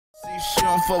She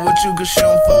don't fuck with you cause she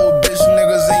don't fuck with bitch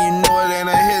niggas, and you know it ain't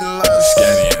a hidden love.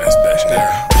 Scanny ass bitch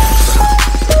there.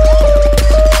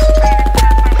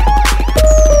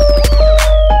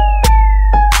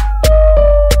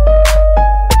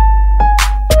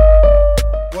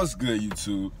 What's good,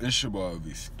 YouTube? It's your boy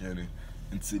Scanny,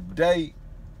 and today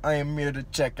I am here to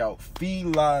check out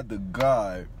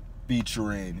OMGod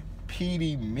featuring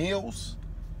Petey Millz.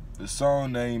 The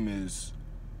song name is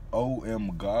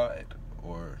OMGod,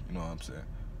 or you know what I'm saying,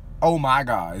 oh my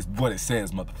god is what it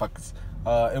says, motherfuckers.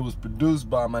 It was produced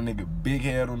by my nigga Big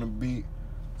Head on the beat.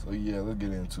 So yeah, let's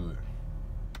get into it.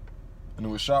 And it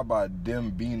was shot by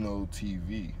Dembino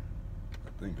TV. I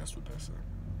think that's what that said.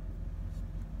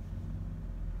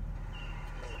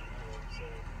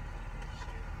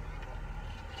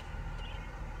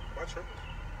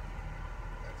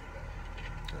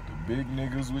 Got the big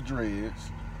niggas with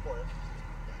dreads.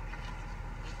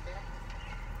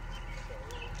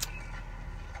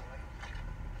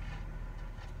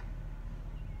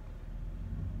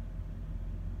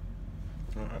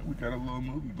 Alright, we got a little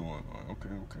movie going on. Okay.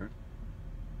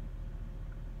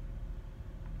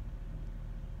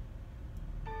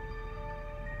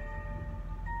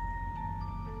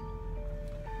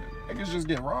 Niggas just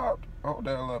get robbed. Hold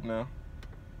the hell up now.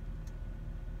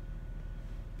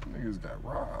 Niggas got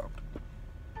robbed.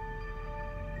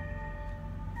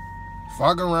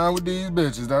 Fuck around with these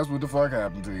bitches. That's what the fuck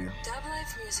happened to you.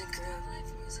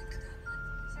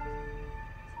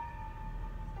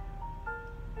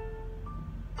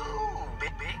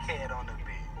 On the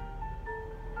beat.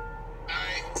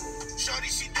 Shorty,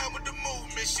 she done with the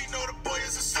movement. She know the boy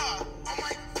is a star. Oh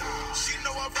my god. She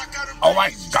know I rock out. Oh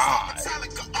my god.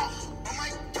 Oh my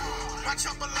god. My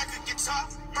chopper like a guitar.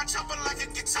 My chopper like a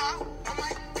guitar. Oh my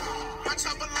god. My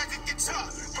chopper like a guitar.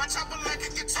 My chopper like a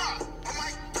guitar. Oh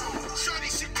my god. Shorty,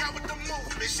 she down with the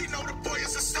movement. She know the boy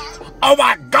is a star. Oh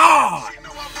my god. She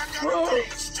know I rock out the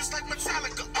range, just like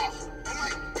Metallica. Oh my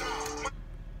god.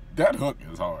 That hook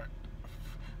is hard.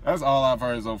 That's all I've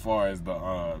heard so far is the,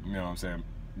 you know what I'm saying,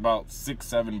 about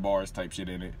 6-7 bars type shit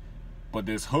in it. But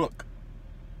this hook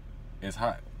is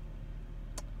hot.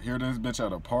 Hear this bitch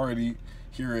at a party,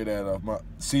 hear it at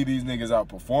see these niggas out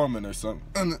performing or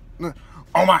something.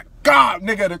 Oh my god,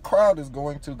 nigga, the crowd is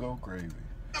going to go crazy.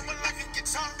 My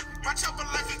chopper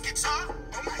like a guitar.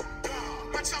 Oh my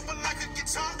god. My chopper like a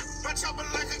guitar. My chopper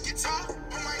like a guitar.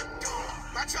 Oh my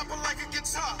god. My chopper like a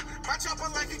guitar. My chopper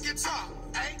like a guitar.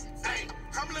 Hey, hey.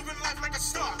 I'm living life like a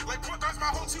star. Like point guards, my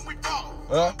whole team we ball.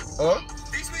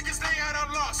 These niggas they had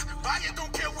a loss. Buy it,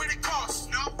 don't care what it costs.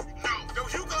 No. Yo,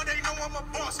 Hugo, they know I'm a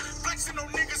boss. Flexing on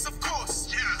niggas, of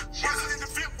course. Yeah. Wasn't in the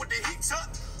fit with the heat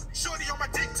up. Shorty on my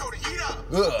dick, told her eat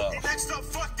up. Next up,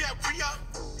 fuck that, we up.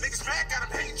 Niggas mad, got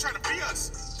them hating, trying to be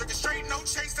us. Looking straight, no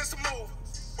chase, that's a move.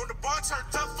 On the bar,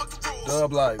 turned up, fuck the rules.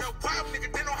 Dub life. Yo, wild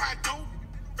nigga, they know how I do.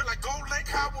 Feel like Gold Lake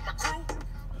High with my crew.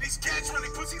 These cats really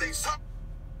pussy, they suck.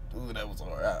 Ooh, that was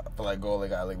hard. I feel like Gold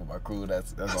Lake with my crew.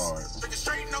 That's hard. Looking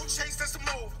straight, no chase, that's a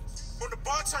move. On the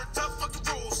bar, turned up, fuck the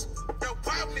rules. Yo,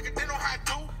 wild nigga, they know how I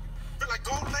do. Feel like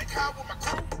Gold Lake High with my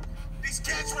crew. These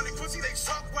cats really pussy, they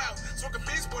suck wild. Smoking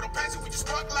biz, boy, don't pass it, we just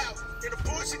walk loud. In the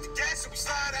bush, hit the gas, and we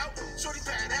slide out. Shorty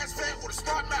bad ass fat with a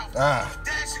smart mouth.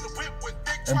 Dash in the whip with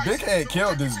thick and Big Head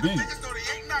killed this beat. Niggas know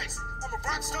they ain't nice. I'm a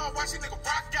rock star, watch it nigga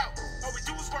rock out. All we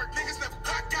do is work, niggas never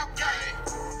clock out, gang.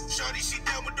 Shorty, she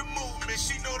down with the movement.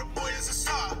 She know the boy is a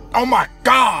star. Oh my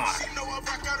god. She know I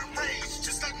rock out in range,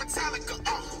 just like Metallica.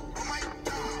 Oh my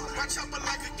god. My chopper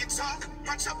like a guitar.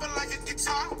 My chopper like a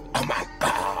guitar. Oh my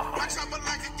god. My chopper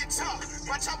like a guitar.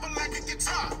 My chopper like a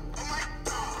guitar. Oh my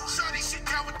god. Shorty, she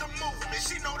down with the movement.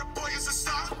 She know the boy is a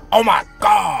star. Oh my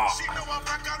god. She know I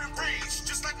rock out in range,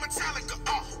 just like Metallica.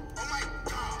 Oh my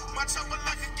god. My chopper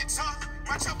like a guitar.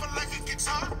 My chopper like a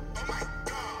guitar. Oh my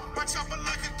god. My chopper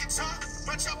like a guitar.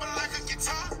 My chopper like a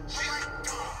guitar. Oh my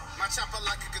god. My chopper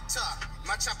like a guitar.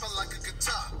 My chopper like a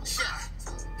guitar. Yeah.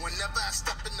 Whenever I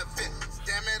step in the pit,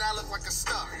 damn it, I look like a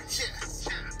star. Yeah.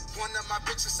 One of my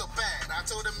bitches so bad, I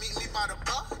told her meet me by the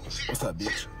bar. What's up,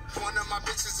 bitch? One of my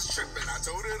bitches is tripping, I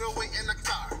told her to wait in the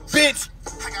car. Bitch!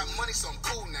 I got money, so I'm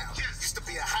cool now. Used to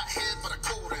be a hot head, but I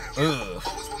cool down.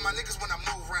 Always with my niggas when I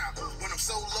move around. When I'm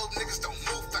so low, niggas don't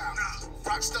move out.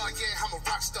 Rockstar, yeah, I'm a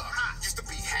rockstar. Used to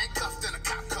be handcuffed in a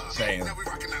cop car. Damn. Now we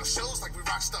rocking out shows like we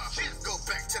rockstar. Go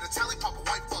back to the tally, pop a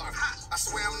white bar. I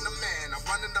swear I'm the man, I'm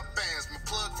running up bands. My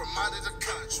plug from out of the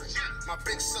country. My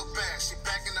bitch so bad, she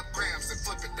backing up grams and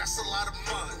flip it, that's a lot of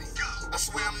money. I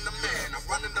swear I'm the man, I'm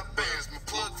running up bands. My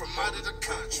plug from out of the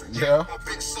country. Yeah. My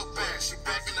bitch so bad, she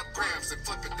backing up grams and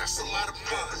flip it, that's a lot of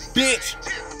money. Bitch!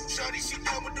 Shorty, she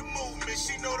done with the movement,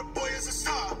 she know the boy is a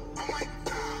star. Oh my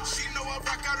god. She know I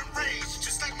rock got a range,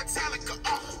 just like Metallica.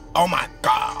 Oh my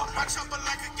God. My chopper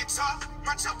like a guitar.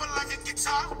 My chopper like a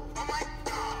guitar. Oh my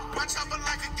God. My chopper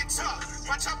like a guitar.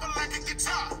 My chopper like a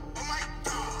guitar. Oh my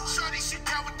God. Shorty, she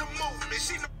down with the movement.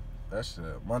 She know that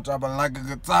shit. My chopper like a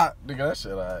guitar. Nigga, that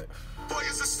shit alright. Boy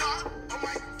is a star. Oh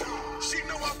my God. She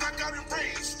know I rock out in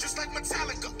range, just like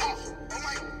Metallica. Oh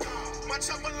my God. My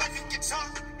chopper like a guitar.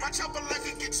 My chopper like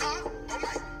a guitar. Oh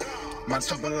my God. My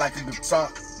chopper like a guitar.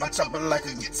 My chopper like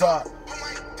a guitar. Oh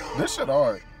my God. This shit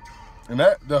hard. And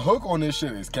the hook on this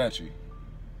shit is catchy.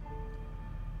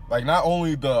 Like, not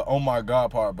only the oh my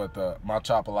God part, but the my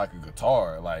chopper like a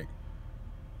guitar. Like,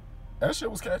 that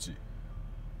shit was catchy.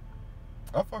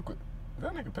 I fuck with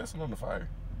that nigga pissing on the fire.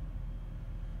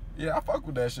 Yeah, I fuck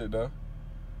with that shit though.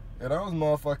 Yeah, that was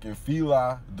motherfucking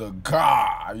Fila the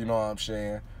God, you know what I'm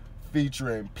saying?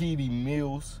 Featuring Petey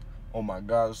Millz. Oh my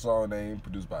God, song name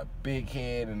produced by Big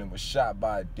Head, and it was shot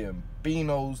by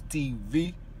Dembino's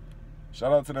TV.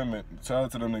 Shout out to them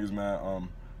niggas, man.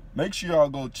 Make sure y'all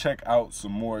go check out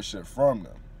some more shit from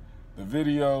them. The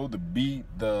video, the beat,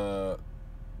 the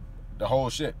whole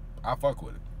shit. I fuck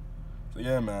with it. So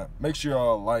yeah, man. Make sure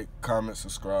y'all like, comment,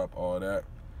 subscribe, all that.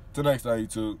 Till next time,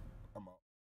 YouTube. I'm out.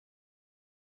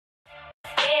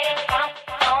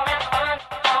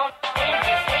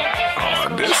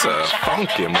 Oh, this a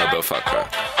funky motherfucker.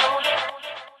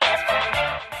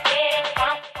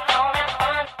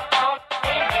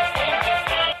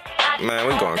 Man,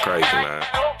 we going crazy, man.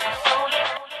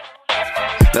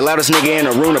 The loudest nigga in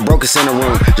the room, the brokest in the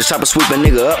room. Just chop a sweep a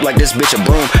nigga up like this bitch a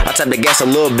broom. I tap the gas a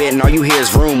little bit and all you hear is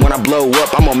vroom. When I blow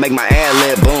up, I'm gonna make my ad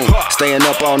lib boom. Staying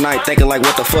up all night thinking like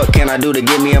what the fuck can I do to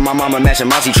get me and my mama matching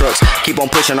Mossy trucks. Keep on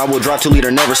pushing, I will drop 2 liter,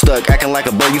 never stuck. Acting like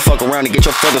a bird, you fuck around and get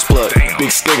your feathers plucked.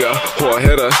 Big skigger, whore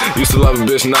hitter. Used to love a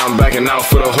bitch, now I'm backing out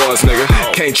for the horse, nigga.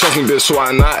 Can't trust me, bitch,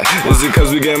 why not? Is it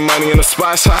cause we getting money in the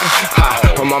spots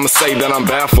high? My mama say that I'm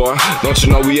bad for her. Don't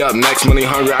you know we up next, money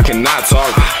hungry, I cannot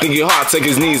talk. Think you hard, take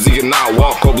his knees, he cannot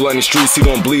walk. Cold blood in the streets, he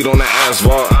gon' bleed on the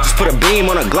asphalt. Just put a beam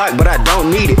on a Glock, but I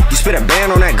don't need it. You spit a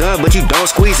band on that gun, but you don't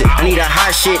squeeze it. I need a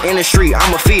hot shit in the street,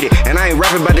 I'ma feed it. And I ain't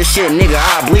rapping about this shit, nigga,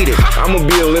 I bleed it. I'ma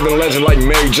be a living legend like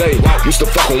Mary J. Used to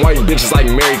fuck with white bitches like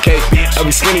Mary Kate.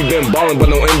 Every skinny been ballin', but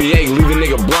no NBA. Leave a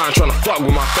nigga blind tryna fuck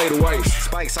with my fadeaways.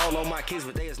 Spikes all on my kids,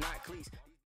 but they is not